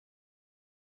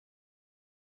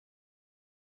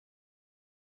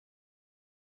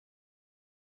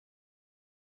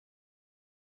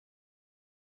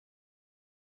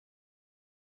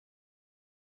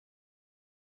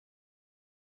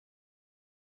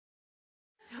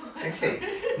Okay,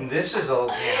 this is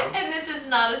Oldecam. And this is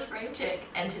Not a Spring Chick.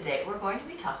 And today we're going to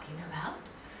be talking about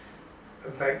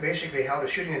Basically how the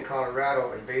shooting in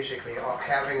Colorado is basically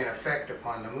having an effect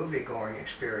upon the movie-going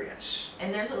experience.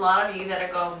 And there's a lot of you that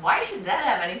are going, why should that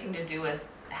have anything to do with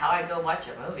how I go watch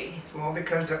a movie? Well,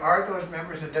 because there are those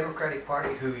members of the Democratic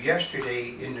Party who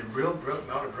yesterday, in the real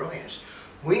amount of brilliance,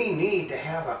 we need to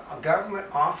have a government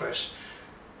office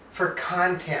for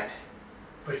content,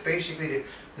 which basically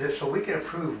so we can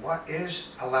approve what is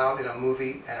allowed in a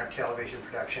movie and a television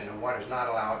production and what is not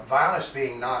allowed, violence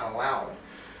being not allowed.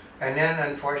 And then,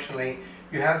 unfortunately,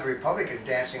 you have the Republicans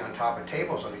dancing on top of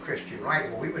tables on the Christian right.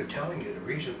 Well, we've been telling you the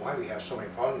reason why we have so many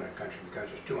problems in our country because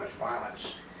there's too much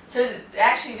violence. So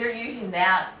actually they're using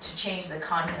that to change the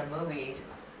content of movies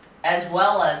as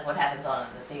well as what happens on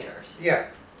in the theaters. Yeah.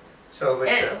 So, but,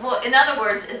 well, in other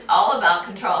words, it's all about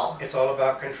control. It's all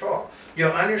about control.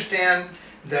 You'll understand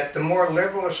that the more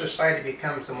liberal a society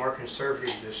becomes, the more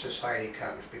conservative the society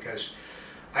comes. Because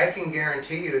I can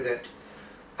guarantee you that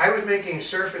I was making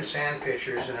surf and sand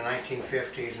pictures in the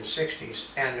 1950s and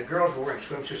 60s, and the girls were wearing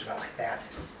swimsuits about like that.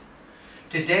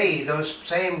 Today, those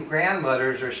same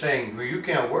grandmothers are saying, well, you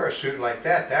can't wear a suit like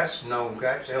that. That's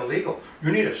illegal.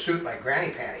 You need a suit like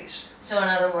granny panties. So in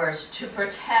other words, to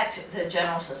protect the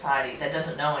general society that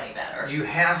doesn't know any better, you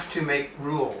have to make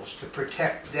rules to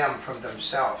protect them from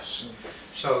themselves.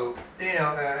 So, you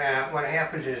know, what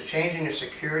happens is changing the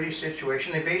security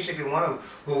situation. They basically want to,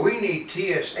 well, we need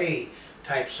TSA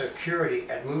type security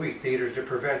at movie theaters to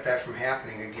prevent that from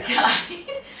happening again. Yeah,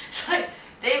 it's like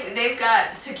they've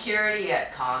got security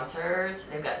at concerts.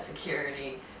 They've got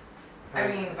security. I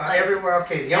mean, like everywhere.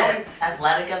 Okay, the only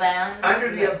athletic events.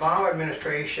 Under the Obama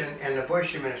administration and the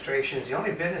Bush administration, the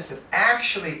only business that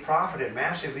actually profited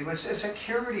massively was the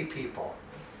security people.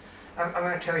 I'm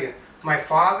going to tell you, my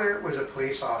father was a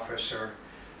police officer.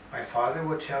 My father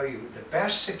will tell you the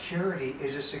best security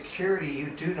is a security you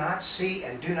do not see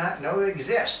and do not know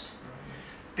exists.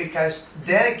 Because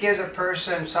then it gives a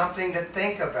person something to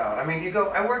think about. I mean,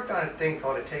 I worked on a thing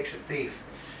called It Takes a Thief.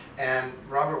 And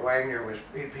Robert Wagner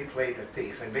he played the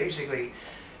thief. And basically,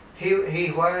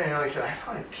 he wanted to know, he said,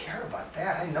 I don't care about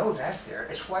that. I know that's there.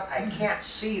 It's what I can't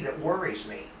see that worries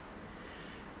me.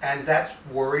 And that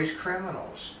worries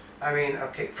criminals. I mean,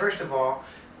 okay, first of all,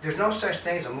 there's no such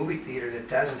thing as a movie theater that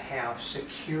doesn't have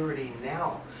security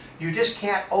now. You just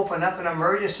can't open up an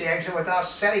emergency exit without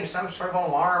setting some sort of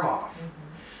alarm off.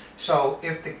 So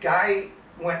if the guy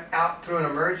went out through an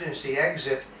emergency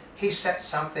exit, he set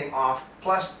something off,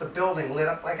 plus the building lit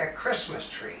up like a Christmas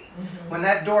tree. When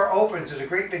that door opens, there's a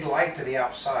great big light to the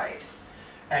outside.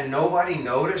 And nobody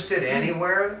noticed it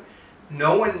anywhere?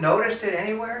 No one noticed it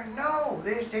anywhere? No,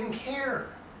 they just didn't care.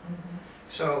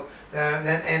 So,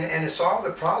 and to solve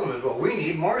the problem is, well, we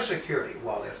need more security.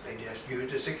 Well, if they just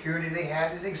used the security they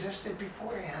had that existed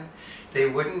beforehand, they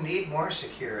wouldn't need more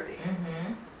security.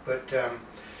 But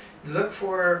look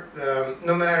for,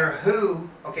 no matter who,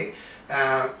 okay,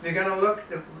 they're going to look,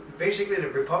 basically the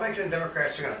Republicans and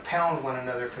Democrats are going to pound one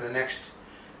another for the next,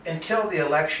 until the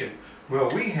election. Well,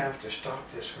 we have to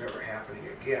stop this from ever happening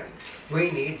again.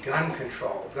 We need gun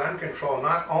control. Gun control,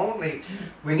 not only,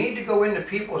 we need to go into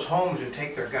people's homes and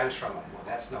take their guns from them. Well,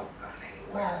 that's no gun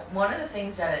anywhere. Well, one of the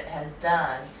things that it has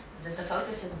done is that the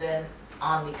focus has been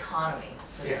on the economy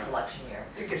for this election year.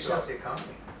 It gets off the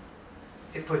economy.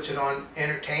 It puts it on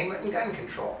entertainment and gun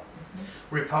control.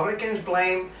 Republicans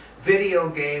blame video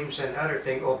games and other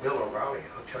things. Oh, Bill O'Reilly,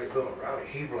 I'll tell you, Bill O'Reilly,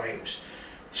 he blames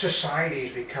society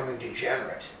is becoming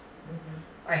degenerate.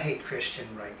 I hate Christian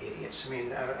right idiots. I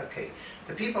mean, okay,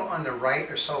 the people on the right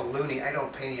are so loony, I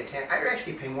don't pay any attention. I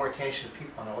actually pay more attention to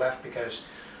people on the left because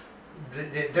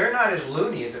they're not as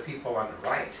loony as the people on the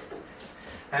right.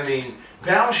 I mean,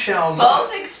 thou shalt not.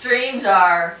 Both extremes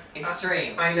are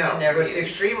extreme. I know, in their but views. the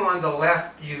extreme on the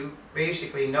left, you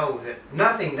basically know that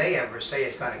nothing they ever say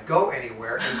is going to go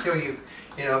anywhere until you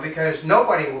know, because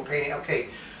nobody will pay any. Okay,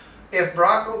 if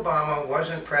Barack Obama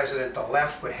wasn't president, the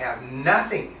left would have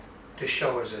nothing to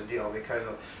show as a deal because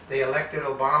they elected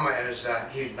Obama as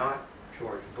he's not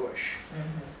George Bush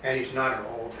and he's not an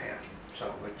old man.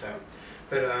 So,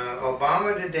 but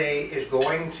Obama today is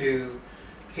going to.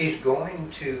 He's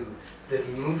going to the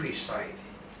movie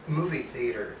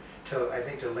theater, I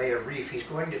think to lay a wreath. He's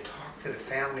going to talk to the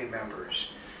family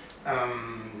members. I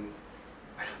don't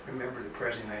remember the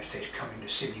President of the United States coming to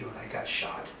see me when I got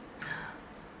shot.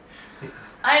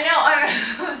 I know,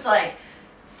 I was like...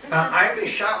 I've been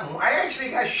shot. I actually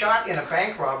got shot in a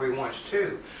bank robbery once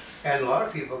too. And a lot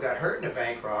of people got hurt in a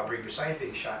bank robbery besides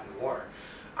being shot in war.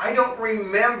 I don't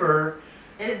remember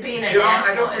It being a John,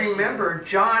 national I don't issue. remember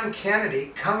John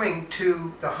Kennedy coming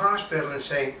to the hospital and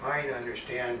saying, I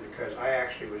understand because I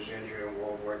actually was injured in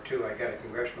World War II. I got a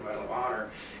Congressional Medal of Honor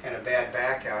and a bad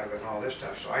back out of it and all this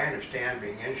stuff, so I understand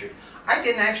being injured. I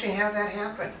didn't actually have that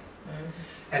happen.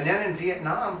 Mm-hmm. And then in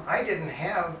Vietnam, I didn't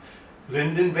have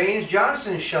Lyndon Baines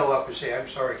Johnson show up and say, I'm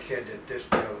sorry, kid, that this,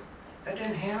 that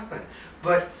didn't happen.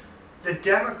 But the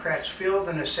Democrats feel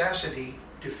the necessity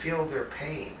to feel their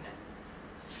pain,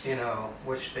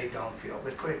 which they don't feel.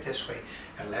 But put it this way,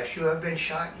 unless you have been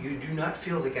shot, you do not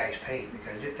feel the guy's pain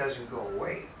because it doesn't go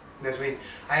away. I mean,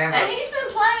 and he's been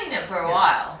planning it for a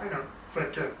while. I know,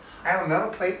 but I have a metal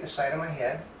plate in the side of my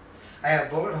head. I have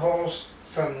bullet holes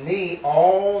from knee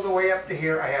all the way up to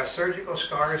here. I have surgical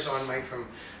scars on my from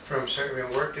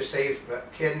work to save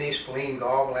kidney, spleen,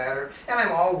 gallbladder, and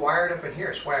I'm all wired up in here.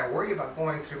 That's why I worry about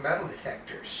going through metal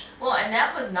detectors. Well, and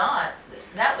that was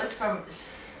from,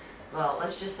 well,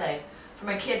 let's just say, from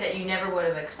a kid that you never would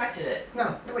have expected it.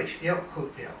 No, nobody,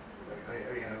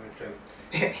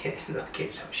 the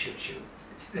kids don't shoot you.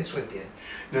 This one did.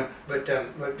 No, but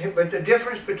the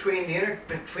difference between the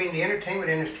entertainment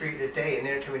industry today and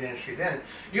the entertainment industry then,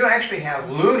 you actually have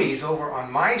loonies over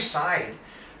on my side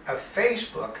of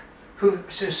Facebook who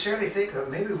sincerely think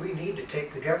that maybe the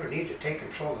government needs to take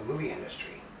control of the movie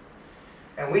industry.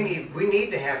 And we need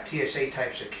to have TSA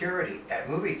type security at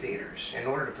movie theaters in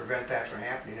order to prevent that from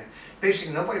happening.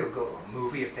 Basically, nobody will go to a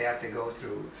movie if they have to go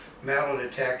through metal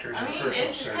detectors and personal searches.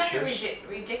 It's just kind of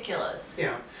ridiculous.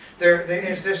 Yeah,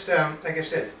 it's just like I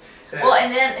said. Well,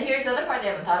 and then here's the other part they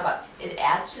haven't thought about. It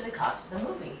adds to the cost of the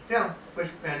movie. Yeah,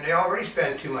 and they already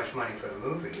spend too much money for the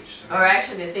movies. Or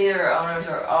actually, the theater owners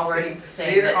are already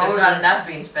saying that there's not enough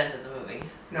being spent at the movies.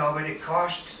 No, but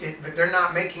but they're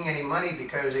not making any money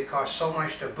because it costs so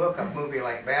much to book a movie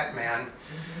like Batman.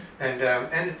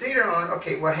 Mm-hmm. And the theater owner,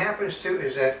 okay, what happens too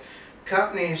is that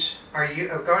companies are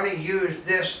going to use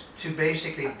this to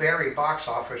basically bury box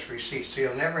office receipts, so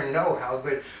you'll never know how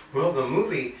good. Well, the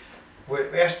movie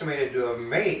was estimated to have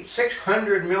made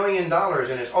 $600 million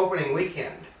in its opening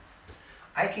weekend.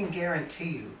 I can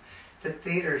guarantee you the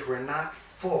theaters were not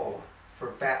full for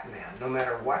Batman. No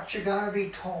matter what you're going to be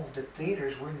told, the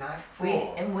theaters were not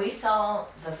full. We saw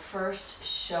the first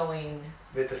showing.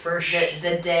 But the first...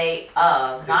 The day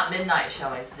of, not midnight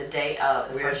showings, the day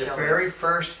of. We had the very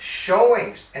first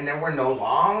showings, and there were no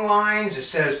long lines. It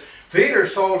says,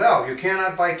 theaters sold out. You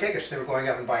cannot buy tickets. They were going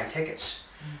up and buying tickets.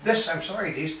 I'm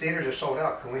sorry, these theaters are sold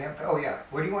out. Can we have... Oh, yeah.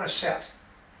 Where do you want to sit?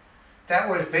 That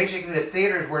was basically the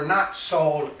theaters were not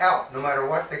sold out, no matter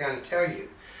what they're going to tell you.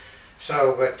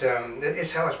 So, but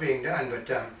it's how it's being done.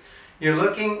 But you're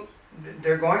looking...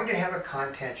 They're going to have a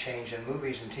content change in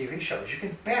movies and TV shows. You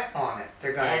can bet on it.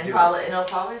 They're going to do it. It'll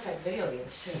probably affect video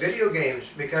games too. Video games,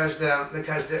 because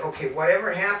okay,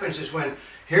 whatever happens is when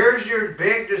here's your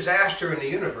big disaster in the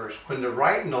universe when the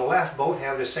right and the left both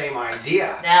have the same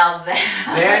idea. Now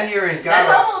then you're in. That's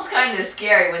almost kind of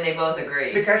scary when they both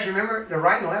agree. Because remember, the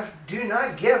right and the left do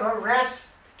not give a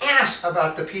rat's ass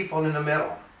about the people in the middle.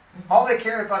 Mm-hmm. All they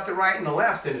care about the right and the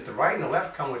left, and if the right and the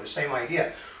left come with the same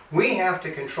idea. We have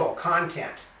to control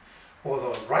content. Well,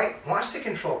 the right wants to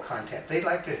control content. They'd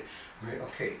like to,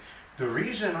 okay, the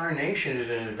reason our nation is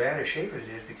in as bad a shape as it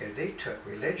is because they took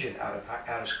religion out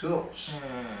of schools.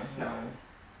 Mm-hmm.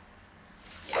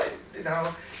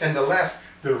 No. And the left,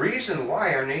 the reason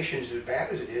why our nation is as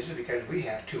bad as it is because we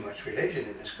have too much religion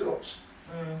in the schools.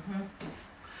 Mm-hmm.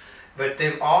 But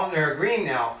they're agreeing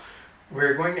now,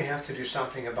 we're going to have to do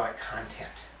something about content.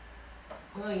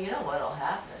 Well, you know what'll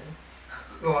happen.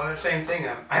 Well, the same thing.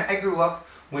 I grew up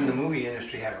when the movie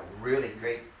industry had a really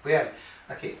great. We had,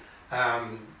 okay.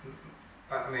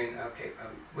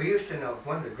 We used to know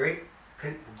one of the great,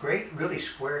 really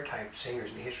square type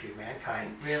singers in the history of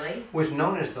mankind. Really? Was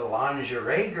known as the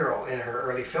lingerie girl in her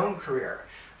early film career.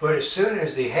 But as soon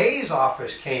as the Hayes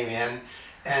office came in,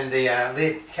 and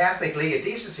the Catholic League of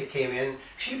Decency came in,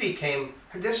 she became.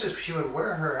 She would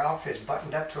wear her outfits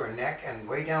buttoned up to her neck and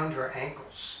way down to her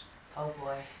ankles. Oh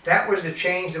boy. That was the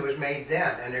change that was made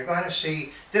then, and they're going to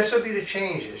see, this will be the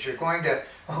changes. You're going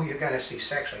to see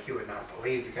sex like you would not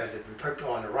believe because the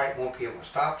people on the right won't be able to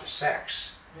stop the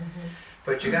sex. Mm-hmm.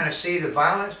 But you're going to see the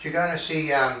violence, you're going to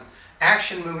see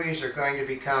action movies are going to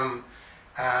become,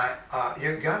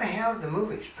 you're going to have the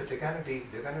movies, but they're going to be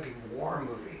war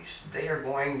movies. They are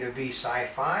going to be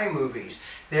sci-fi movies.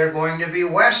 They're going to be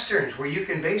westerns where you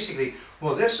can basically,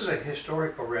 well, this is a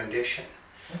historical rendition.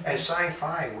 And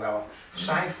sci-fi,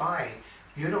 sci-fi,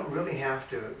 you don't really have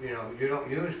to, you don't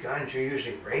use guns, you're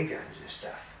using ray guns and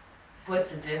stuff.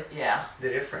 What's the difference? Yeah. The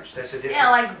difference, that's the difference. Yeah,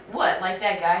 like what? Like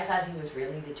that guy thought he was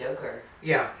really the Joker.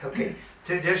 Yeah, okay.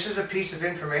 This is a piece of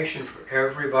information for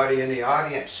everybody in the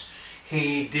audience.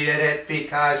 He did it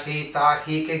because he thought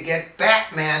he could get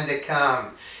Batman to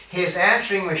come. His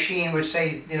answering machine would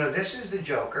say, you know, this is the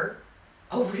Joker.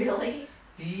 Oh, really?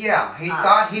 Yeah, he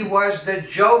thought he was the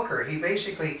Joker. He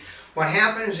basically, what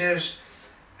happens is,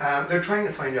 they're trying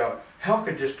to find out, how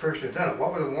could this person have done it?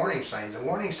 What were the warning signs? The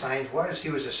warning signs was he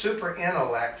was a super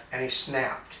intellect and he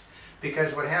snapped.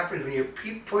 Because what happens when you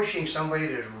keep pushing somebody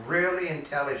that's really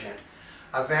intelligent,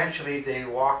 eventually they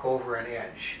walk over an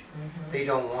edge. Mm-hmm. They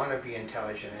don't want to be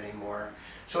intelligent anymore.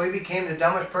 So he became the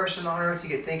dumbest person on earth you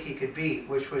could think he could be,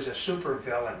 which was a super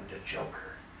villain, the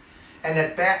Joker. And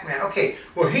that Batman, okay,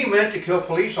 well he meant to kill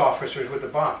police officers with the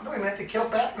bomb. No, he meant to kill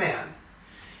Batman.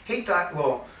 He thought,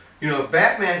 well, you know, if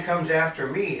Batman comes after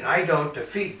me and I don't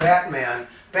defeat Batman,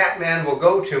 Batman will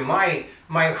go to my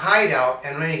hideout,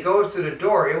 and when he goes to the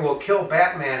door, it will kill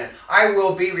Batman, and I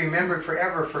will be remembered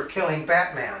forever for killing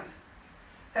Batman.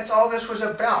 That's all this was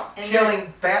about, and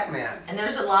killing Batman. And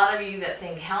there's a lot of you that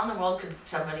think, how in the world could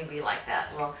somebody be like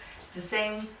that? Well, it's the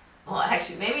same, well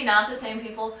actually maybe not the same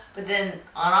people, but then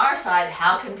on our side,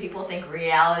 how can people think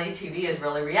reality TV is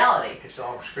really reality? It's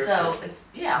all scripted. So,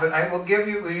 yeah. But I will give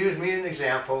you, we'll use me as an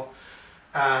example.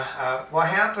 What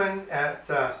happened at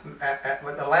the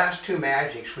last two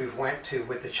Magics we've went to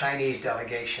with the Chinese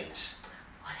delegations.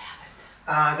 What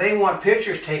happened? They want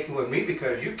pictures taken with me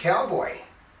because you cowboy.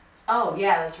 Oh,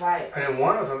 yeah, that's right. And then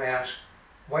one of them asked,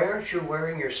 why aren't you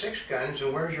wearing your 6 guns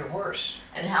and where's your horse?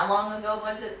 And how long ago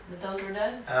was it that those were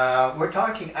done? We're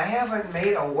talking, I haven't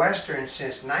made a Western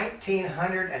since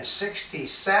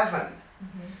 1967. Mm-hmm.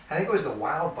 I think it was The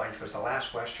Wild Bunch was the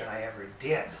last Western I ever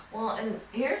did. Well, and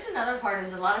here's another part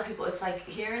is a lot of people, it's like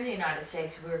here in the United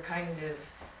States, we're kind of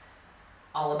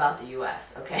all about the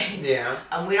U.S., okay? Yeah.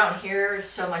 We don't hear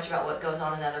so much about what goes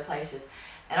on in other places.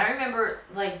 And I remember,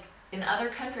 like, in other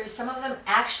countries, some of them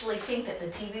actually think that the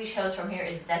TV shows from here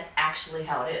that's actually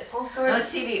how it is. Oh, good. No,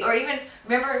 it's TV. Or even,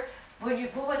 remember, what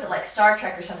was it, like Star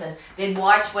Trek or something? They'd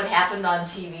watch what happened on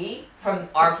TV from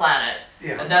our planet.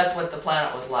 Yeah. And that's what the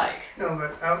planet was like. No,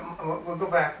 but we'll go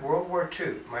back. World War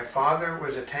II. My father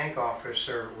was a tank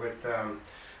officer with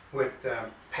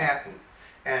Patton.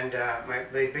 And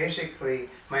they basically,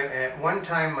 at one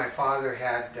time my father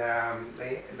had,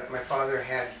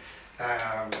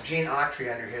 Gene Autry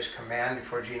under his command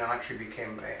before Gene Autry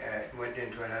went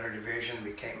into another division,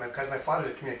 because my father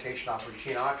was a communication officer.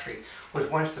 Gene Autry was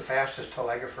once the fastest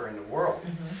telegrapher in the world.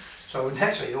 Mm-hmm. So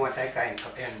naturally you don't want that guy in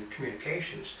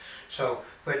communications. So,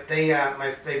 but they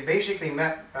basically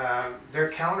met their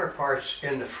counterparts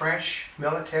in the French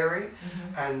military,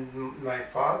 mm-hmm. and my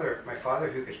father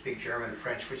who could speak German and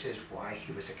French, which is why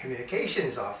he was a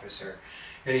communications officer.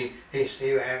 And he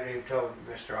told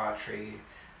Mr. Autry,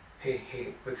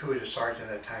 who was a sergeant at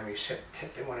that time, he said,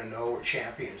 they want to know where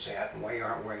champions at and why you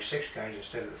aren't wearing 6 guns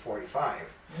instead of the 45.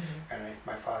 Mm-hmm. And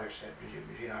my father said,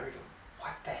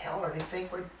 what the hell are they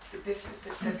think? This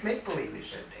is make-believe. He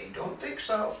said, they don't think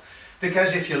so.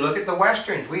 Because if you look at the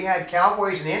Westerns, we had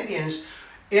cowboys and Indians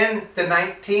in the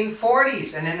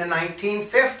 1940s and in the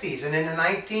 1950s and in the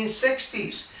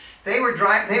 1960s. They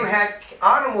had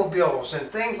automobiles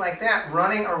and things like that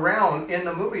running around in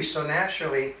the movies, so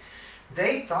naturally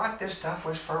they thought this stuff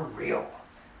was for real.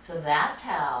 So that's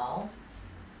how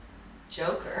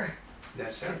Joker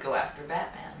could go after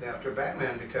Batman. After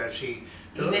Batman, because he...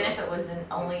 Even if it was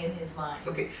only in his mind.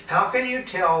 Okay, how can you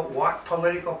tell what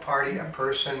political party a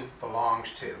person belongs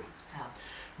to? How?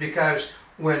 Because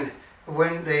when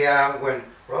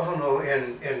Ruffalo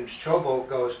in Showboat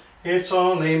goes, it's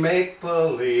only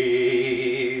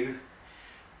make-believe,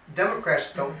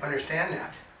 Democrats don't understand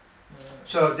that.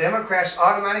 So Democrats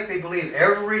automatically believe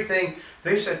everything.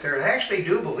 They sit there and actually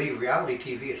do believe reality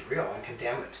TV is real and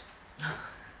condemn it.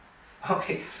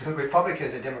 Okay, the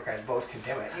Republicans and Democrats both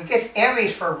condemn it. It gets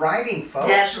Emmys for writing, folks.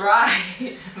 That's right.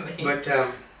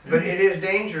 But it is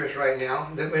dangerous right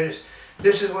now. This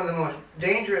is one of the most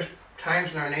dangerous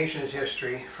times in our nation's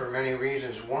history for many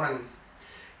reasons. One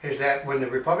is that when the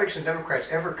Republicans and Democrats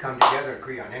ever come together and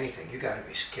agree on anything, you got to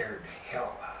be scared the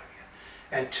hell out of you.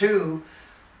 And two,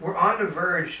 we're on the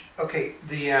verge. Okay,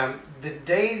 the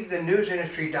day the news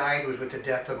industry died was with the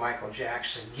death of Michael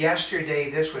Jackson.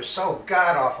 Yesterday, this was so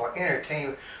god-awful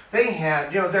entertainment. They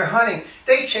had, they're hunting.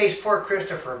 They chased poor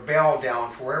Christopher Bell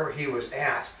down for wherever he was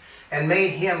at and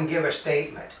made him give a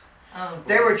statement. Oh,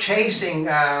 they were chasing,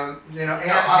 Anne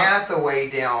Hathaway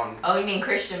down. Oh, you mean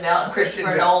Christian Bell and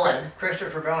Christopher Nolan?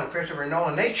 Christopher Bell and Christopher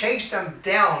Nolan. They chased them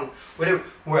down.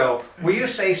 Well, will you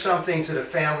say something to the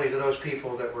families of those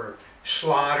people that were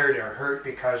slaughtered or hurt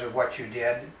because of what you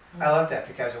did? I love that,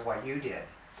 because of what you did.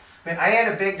 I mean, I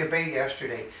had a big debate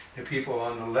yesterday. The people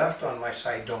on the left on my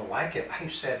side don't like it. I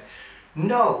said,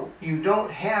 no, you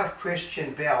don't have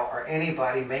Christian Bale or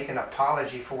anybody make an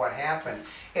apology for what happened.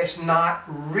 It's not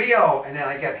real. And then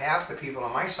I get half the people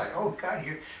on my side, oh God,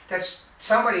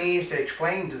 somebody needs to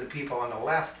explain to the people on the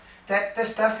left that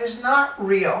this stuff is not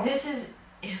real. This is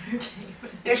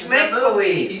entertainment. It's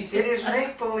make-believe. It is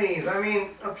make-believe. I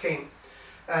mean, okay,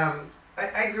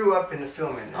 I grew up in the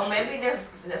film industry. Oh, maybe they're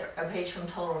a page from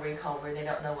Total Recall where they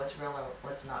don't know what's real or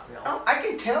what's not real. Oh, I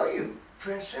can tell you,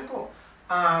 for simple.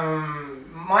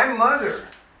 My mother,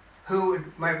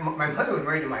 my mother was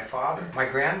married to my father. My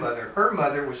grandmother, her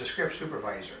mother was a script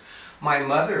supervisor. My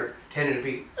mother tended to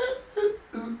be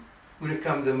when it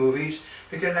comes to movies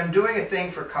because I'm doing a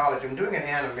thing for college. I'm doing an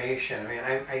animation. I mean,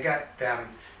 I got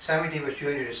Sammy Davis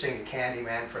Jr. to sing the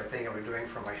Candyman for a thing I was doing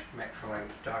for my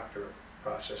doctorate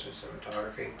process in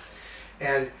cinematography,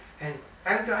 and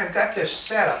I've got this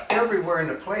set up everywhere in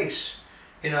the place,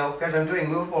 you know, because I'm doing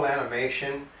movable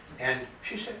animation. And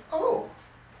she said, "Oh,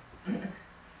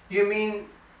 you mean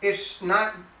it's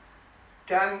not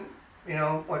done,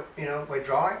 with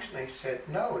drawings?" And I said,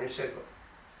 "No." And he said,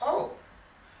 "Oh."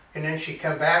 And then she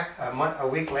come back a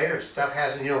week later, stuff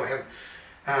hasn't,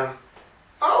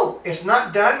 oh, it's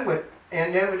not done with,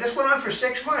 and then this went on for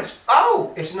 6 months.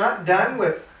 Oh, it's not done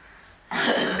with,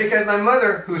 because my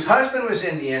mother, whose husband was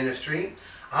in the industry,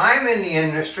 I'm in the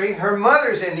industry, her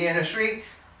mother's in the industry.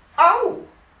 Oh.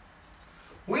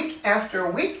 Week after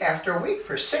week after week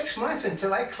for 6 months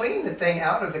until I cleaned the thing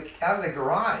out of the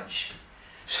garage.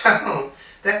 So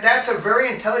that's a very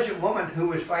intelligent woman who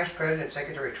was vice president,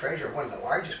 secretary, treasurer, one of the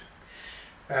largest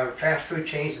fast food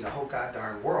chains in the whole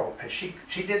goddamn world, and she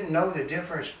didn't know the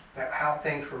difference how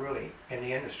things were really in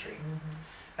the industry.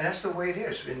 And that's the way it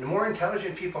is. And the more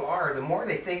intelligent people are, the more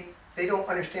they think they don't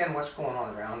understand what's going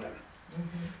on around them.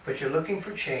 But you're looking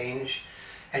for change,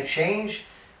 and change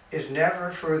is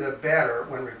never for the better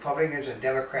when Republicans and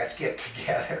Democrats get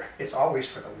together. It's always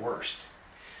for the worst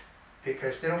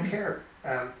because they don't care.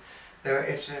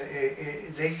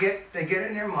 They get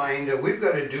in their mind that we've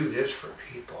got to do this for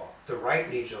people. The right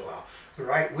needs a law. The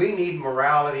right, we need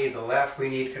morality. The left, we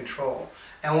need control.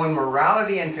 And when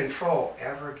morality and control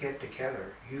ever get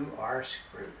together, you are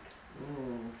screwed.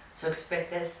 Ooh. So expect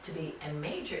this to be a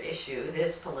major issue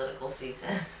this political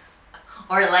season.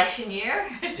 Or election year,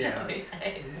 shall we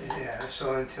say. Yeah,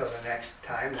 so until the next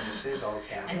time, this is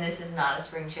Oldecam. And this is not a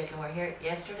spring chicken. We're here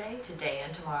yesterday, today,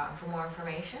 and tomorrow. And for more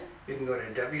information, you can go to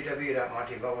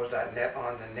www.montybubbles.net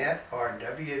on the net or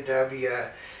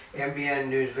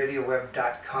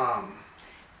www.mbnnewsvideoweb.com.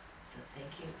 So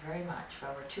thank you very much for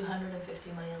over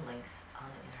 250 million links.